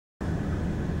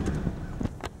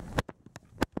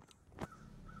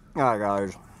Alright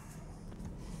guys,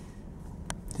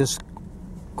 this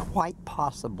quite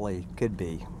possibly could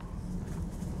be,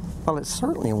 well, it's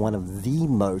certainly one of the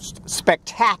most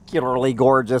spectacularly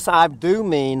gorgeous, I do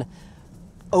mean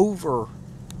over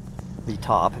the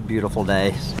top beautiful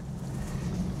days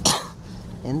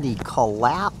in the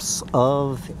collapse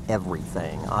of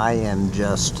everything. I am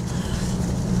just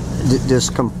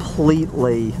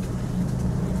completely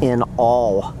in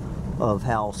awe of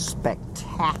how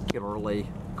spectacularly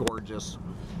gorgeous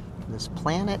this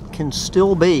planet can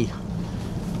still be.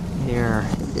 Here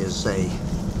it is a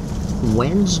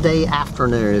Wednesday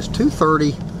afternoon. It's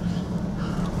 2:30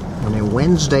 on a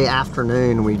Wednesday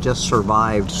afternoon. We just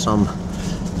survived some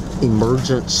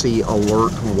emergency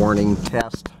alert warning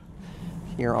test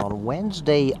here on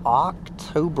Wednesday,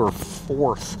 October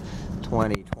 4th,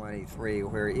 2023,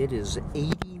 where it is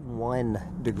 81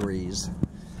 degrees.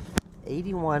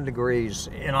 81 degrees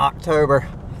in October.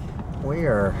 We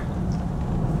are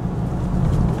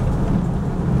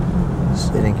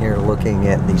sitting here looking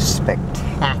at the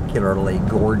spectacularly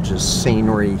gorgeous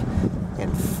scenery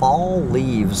and fall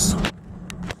leaves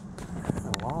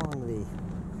along the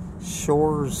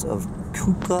shores of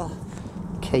Keuka,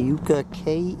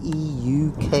 K-E-U-K-A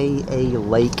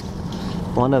Lake,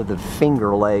 one of the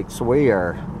Finger Lakes. We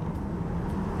are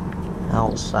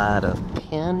outside of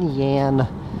Penn Yan,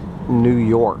 New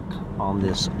York on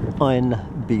this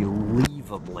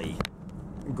unbelievably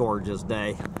gorgeous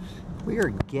day. We are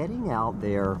getting out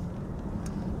there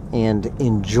and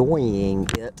enjoying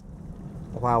it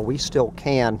while we still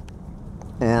can.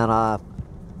 And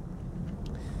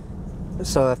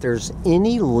so if there's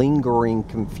any lingering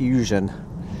confusion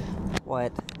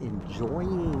what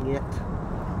enjoying it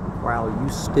while you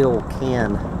still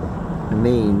can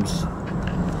means,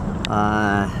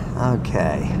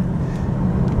 okay.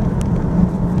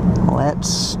 Let's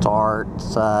start,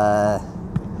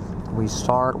 we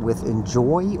start with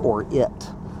enjoy or it.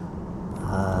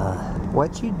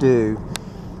 What you do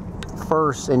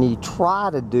first, and you try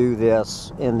to do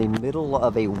this in the middle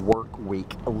of a work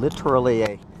week, literally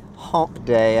a hump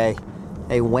day,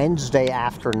 a Wednesday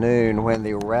afternoon when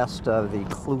the rest of the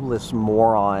clueless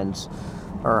morons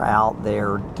are out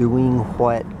there doing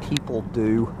what people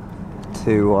do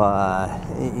to,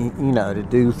 to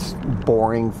do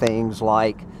boring things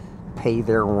like pay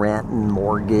their rent and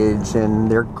mortgage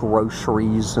and their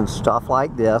groceries and stuff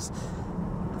like this.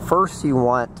 First, you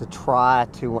want to try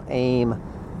to aim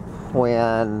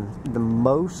when the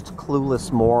most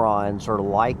clueless morons are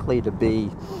likely to be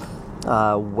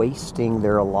wasting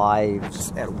their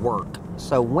lives at work.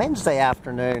 So Wednesday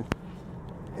afternoon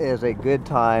is a good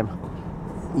time.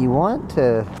 You want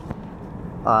to,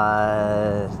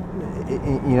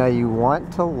 you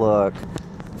want to look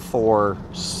for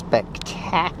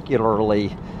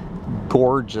spectacularly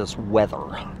gorgeous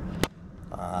weather.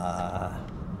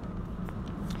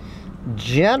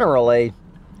 Generally,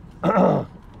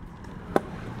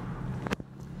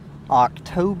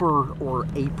 October or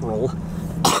April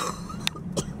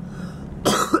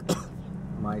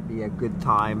might be a good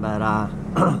time, but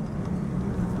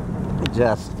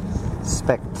just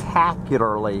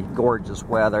spectacularly gorgeous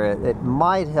weather. It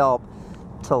might help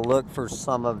to look for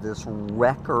some of this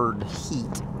record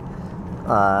heat,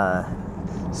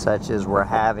 such as we're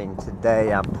having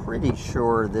today. I'm pretty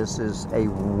sure this is a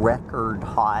record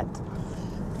hot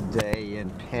day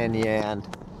in Penn Yan,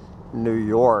 New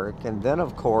York. And then,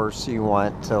 of course, you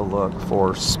want to look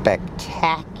for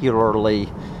spectacularly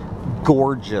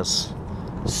gorgeous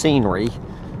scenery.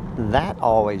 That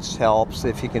always helps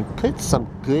if you can put some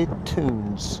good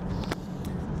tunes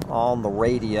on the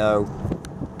radio.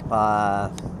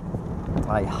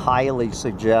 I highly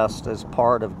suggest, as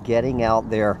part of getting out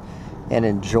there and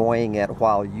enjoying it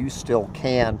while you still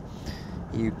can,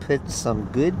 you put some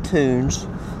good tunes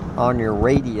on your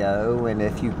radio. And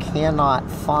if you cannot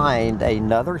find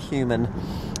another human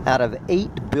out of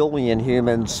 8 billion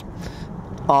humans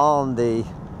on the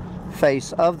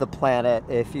face of the planet,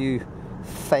 if you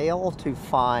fail to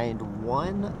find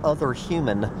one other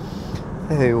human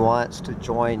who wants to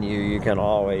join you, you can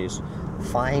always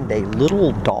find a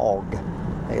little dog.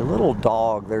 A little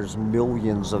dog. There's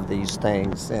millions of these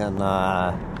things in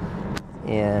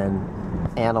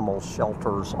animal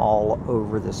shelters all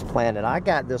over this planet. I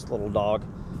got this little dog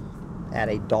at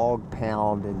a dog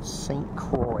pound in St.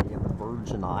 Croix in the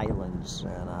Virgin Islands,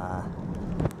 and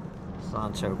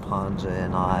Sancho Panza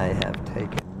and I have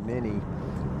taken many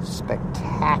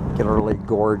spectacularly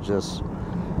gorgeous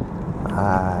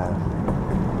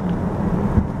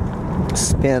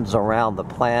spins around the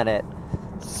planet.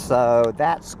 So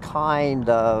that's kind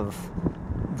of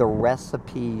the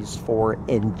recipes for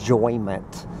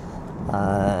enjoyment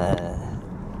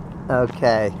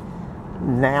Okay,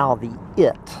 now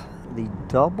the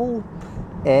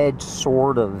double-edged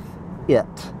sword of it.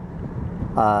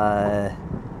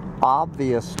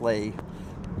 Obviously,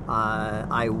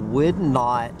 I would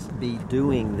not be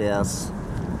doing this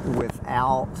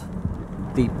without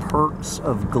the perks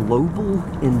of global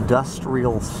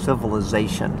industrial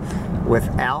civilization.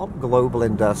 Without global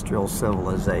industrial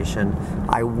civilization,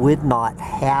 I would not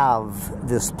have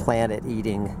this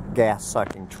planet-eating,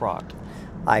 gas-sucking truck.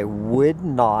 I would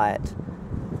not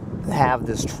have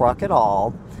this truck at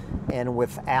all, and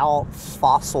without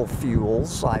fossil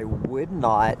fuels, I would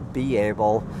not be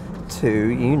able to,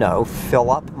 you know,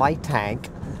 fill up my tank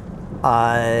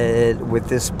with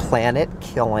this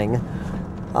planet-killing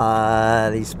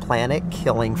these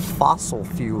planet-killing fossil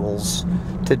fuels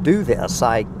to do this.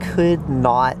 I could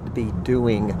not be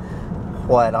doing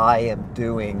what I am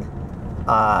doing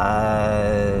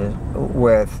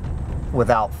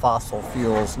without fossil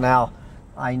fuels. Now,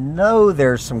 I know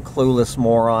there's some clueless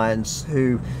morons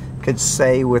who could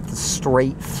say with a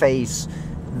straight face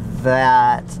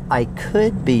that I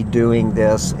could be doing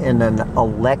this in an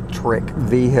electric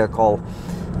vehicle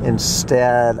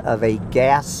instead of a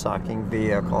gas-sucking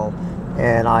vehicle,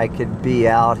 and I could be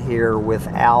out here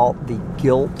without the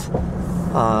guilt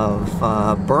of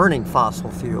burning fossil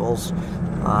fuels.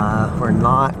 We're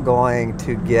not going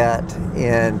to get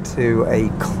into a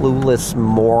clueless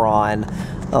moron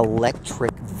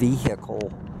electric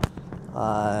vehicle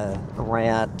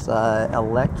rant.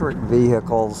 Electric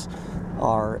vehicles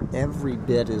are every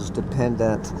bit as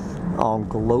dependent on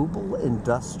global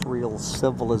industrial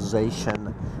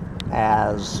civilization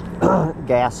as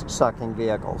gas-sucking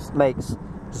vehicles. Makes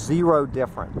zero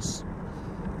difference.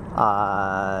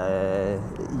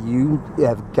 You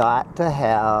have got to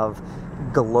have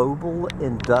global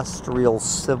industrial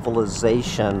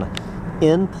civilization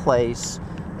in place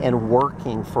and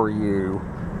working for you,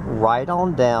 right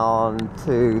on down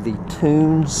to the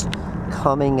tunes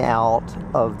coming out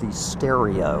of the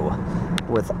stereo.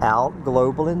 Without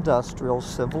global industrial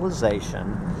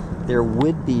civilization, there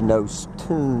would be no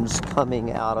tunes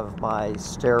coming out of my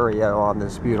stereo on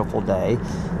this beautiful day.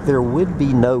 There would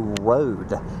be no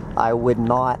road. I would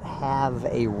not have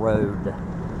a road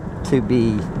to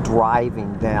be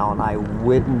driving down. I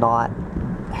would not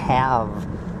have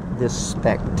this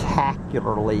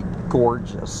spectacularly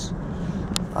gorgeous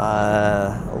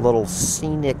little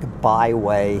scenic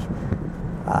byway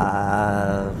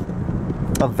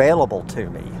available to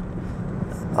me.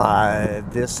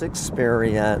 This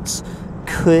experience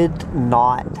could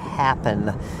not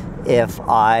happen if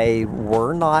I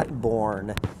were not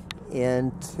born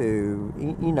into,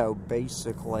 you know,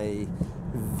 basically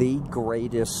the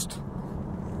greatest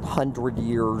 100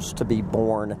 years to be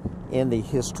born in the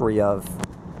history of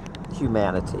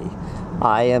humanity.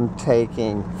 I am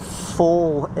taking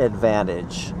full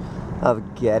advantage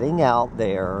of getting out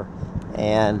there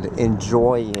and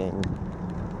enjoying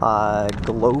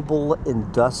global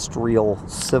industrial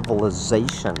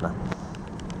civilization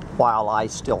while I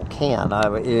still can.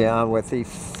 With the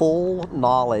full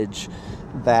knowledge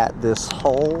that this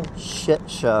whole shit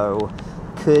show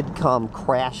could come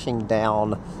crashing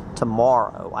down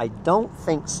tomorrow. I don't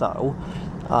think so,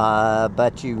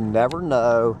 but you never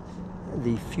know.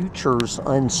 The future's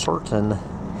uncertain,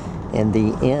 and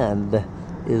the end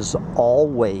is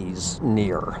always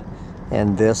near.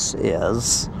 And this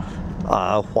is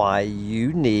why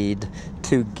you need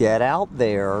to get out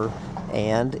there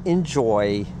and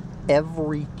enjoy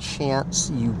every chance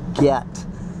you get.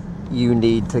 You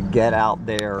need to get out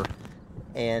there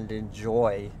and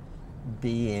enjoy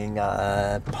being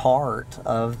a part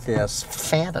of this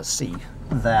fantasy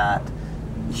that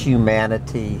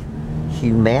humanity's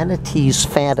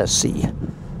fantasy.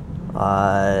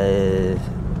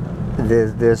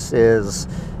 This is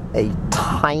a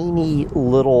tiny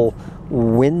little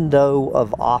window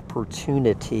of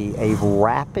opportunity, a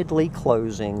rapidly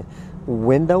closing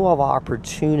window of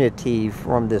opportunity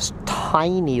from this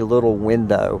tiny little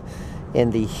window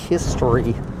in the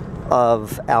history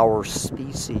of our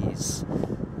species,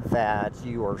 that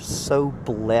you are so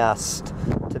blessed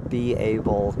to be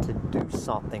able to do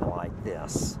something like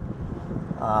this.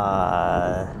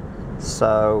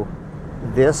 So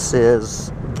this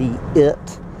is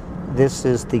this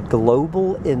is the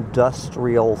global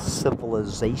industrial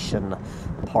civilization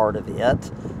part of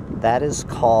it. That is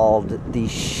called the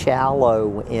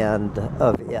shallow end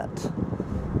of it.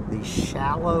 The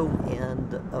shallow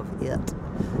end of it.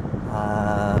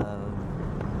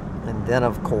 And then,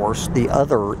 of course, the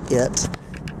other it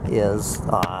is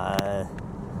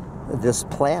this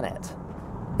planet.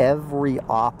 Every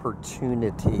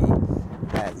opportunity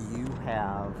that you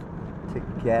have to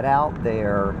get out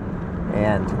there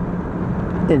and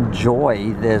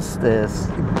enjoy this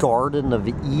Garden of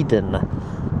Eden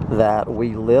that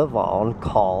we live on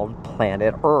called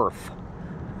planet Earth.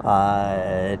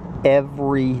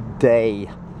 Every day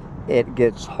it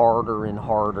gets harder and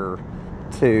harder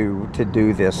to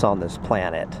do this on this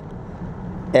planet.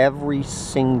 Every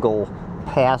single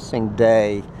passing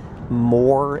day,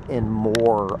 more and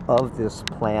more of this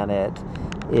planet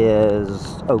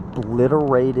is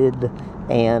obliterated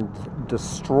and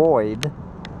destroyed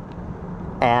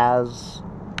as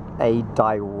a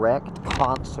direct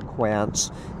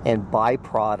consequence and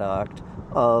byproduct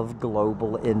of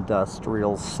global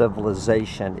industrial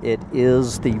civilization. It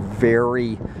is the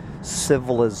very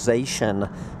civilization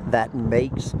that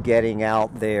makes getting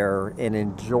out there and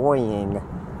enjoying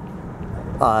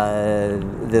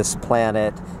this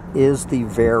planet is the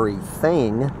very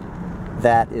thing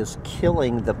that is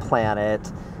killing the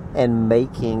planet and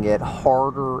making it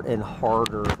harder and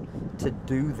harder to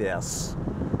do this.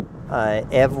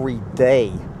 Every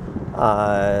day,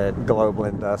 global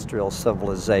industrial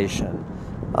civilization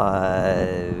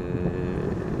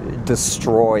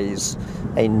destroys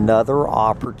another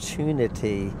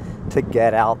opportunity to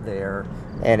get out there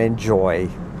and enjoy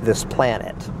this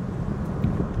planet.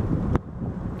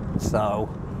 So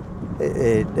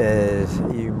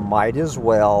you might as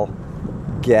well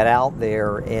get out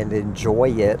there and enjoy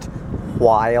it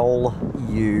while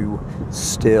you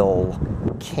still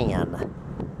can.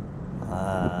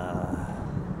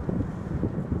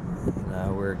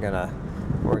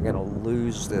 We're gonna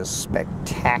lose this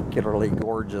spectacularly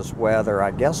gorgeous weather,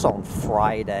 I guess, on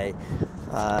Friday.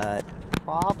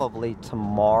 Probably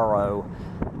tomorrow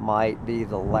might be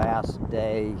the last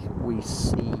day we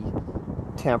see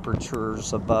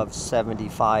temperatures above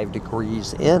 75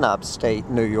 degrees in upstate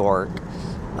New York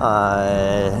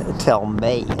till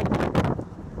May,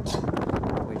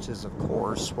 which is of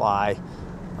course why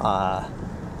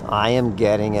I am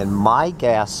getting in my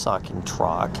gas-sucking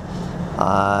truck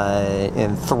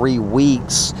in 3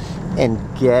 weeks and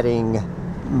getting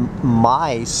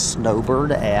my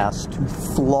snowbird ass to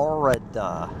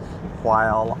Florida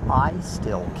while I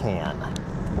still can.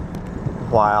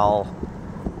 While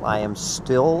I am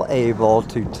still able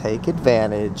to take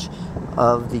advantage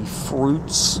of the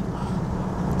fruits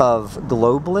of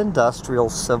global industrial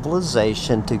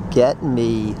civilization to get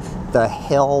me the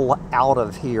hell out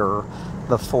of here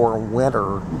before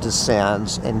winter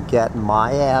descends and get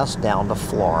my ass down to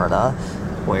Florida,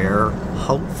 where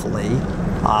hopefully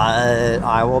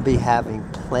I will be having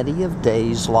plenty of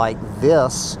days like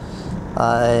this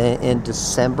in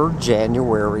December,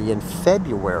 January, and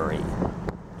February,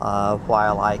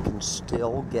 while I can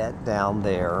still get down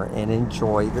there and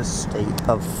enjoy the state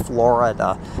of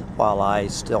Florida while I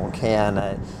still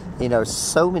can. You know,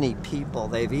 so many people,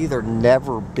 they've either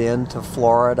never been to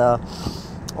Florida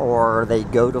or they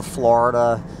go to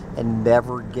Florida and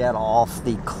never get off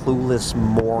the clueless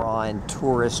moron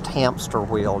tourist hamster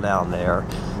wheel down there.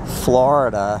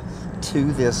 Florida,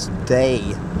 to this day,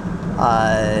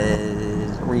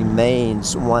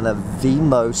 remains one of the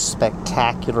most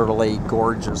spectacularly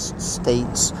gorgeous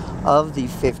states of the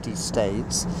 50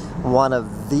 states, one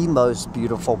of the most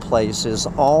beautiful places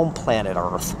on planet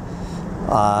Earth,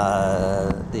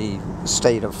 the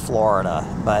state of Florida.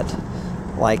 But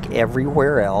like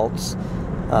everywhere else,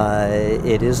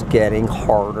 it is getting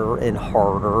harder and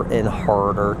harder and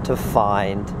harder to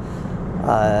find,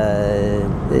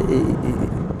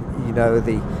 you know,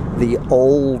 the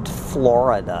old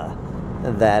Florida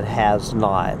that has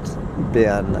not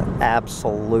been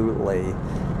absolutely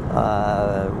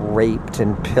raped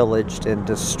and pillaged and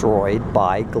destroyed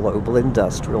by global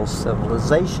industrial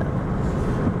civilization.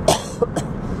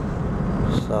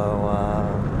 So,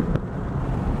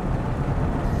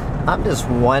 I'm just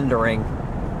wondering,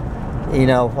 you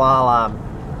know, while I'm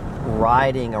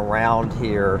riding around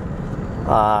here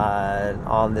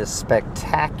on this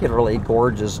spectacularly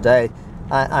gorgeous day,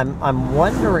 I'm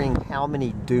wondering how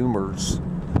many doomers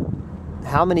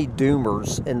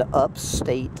in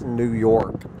upstate New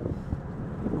York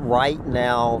right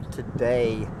now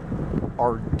today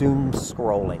are doom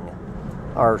scrolling,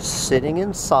 are sitting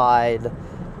inside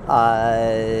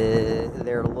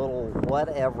their little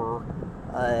whatever,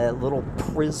 little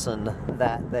prison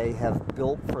that they have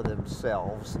built for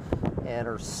themselves, and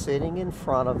are sitting in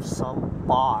front of some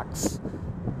box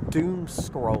doom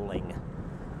scrolling,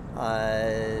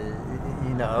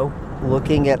 you know,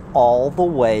 looking at all the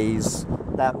ways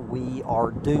that we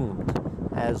are doomed,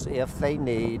 as if they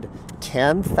need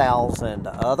 10,000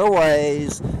 other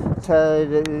ways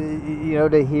to, you know,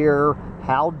 to hear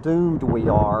how doomed we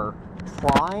are,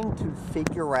 trying to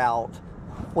figure out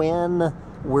when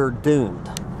we're doomed.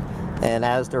 And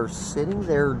as they're sitting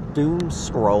there doom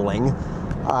scrolling,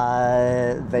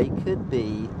 they could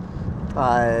be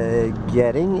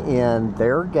getting in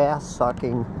their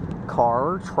gas-sucking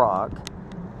car or truck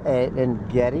and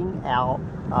getting out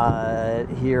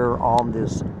here on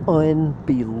this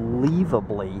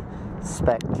unbelievably,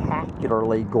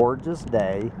 spectacularly gorgeous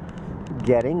day,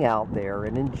 getting out there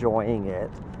and enjoying it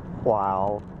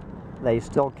while they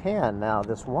still can. Now,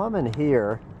 this woman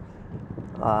here,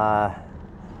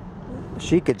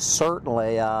 she could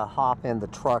certainly hop in the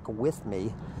truck with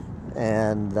me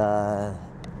and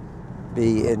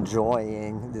be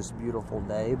enjoying this beautiful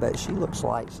day, but she looks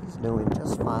like she's doing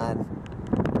just fine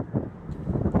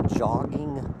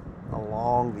jogging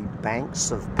along the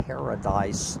banks of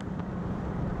paradise.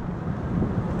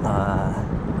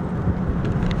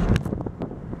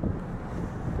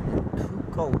 In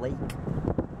Puka Lake,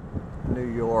 New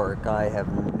York. I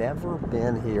have never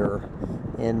been here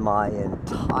in my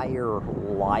entire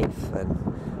life,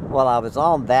 and well, I was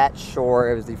on that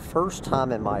shore. It was the first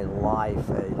time in my life.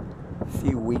 A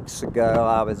few weeks ago,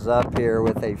 I was up here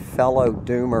with a fellow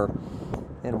doomer,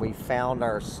 and we found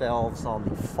ourselves on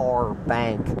the far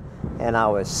bank, and I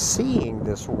was seeing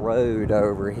this road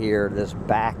over here, this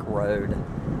back road,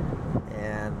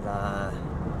 and I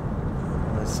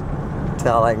was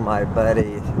telling my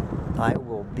buddy I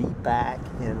will be back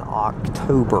in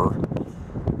October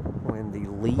when the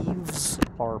leaves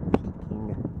are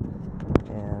peaking,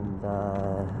 and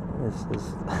this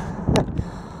is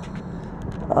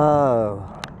oh,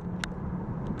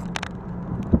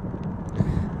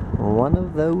 one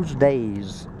of those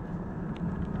days.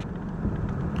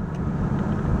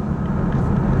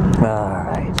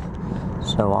 Alright,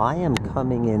 so I am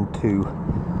coming into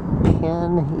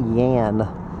Penn,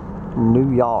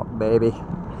 New York, baby.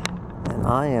 And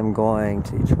I am going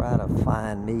to try to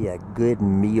find me a good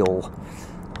meal.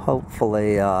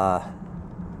 Hopefully, an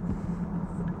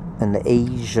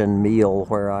Asian meal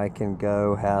where I can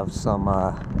go have some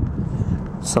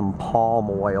palm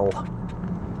oil.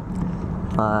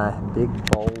 A big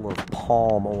bowl of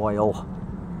palm oil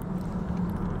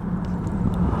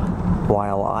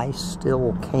while I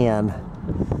still can.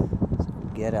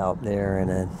 Get out there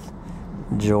and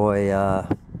enjoy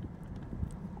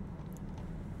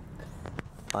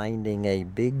finding a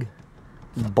big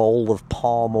bowl of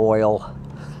palm oil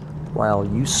while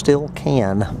you still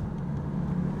can.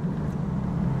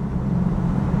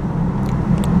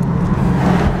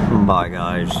 Bye,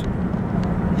 guys.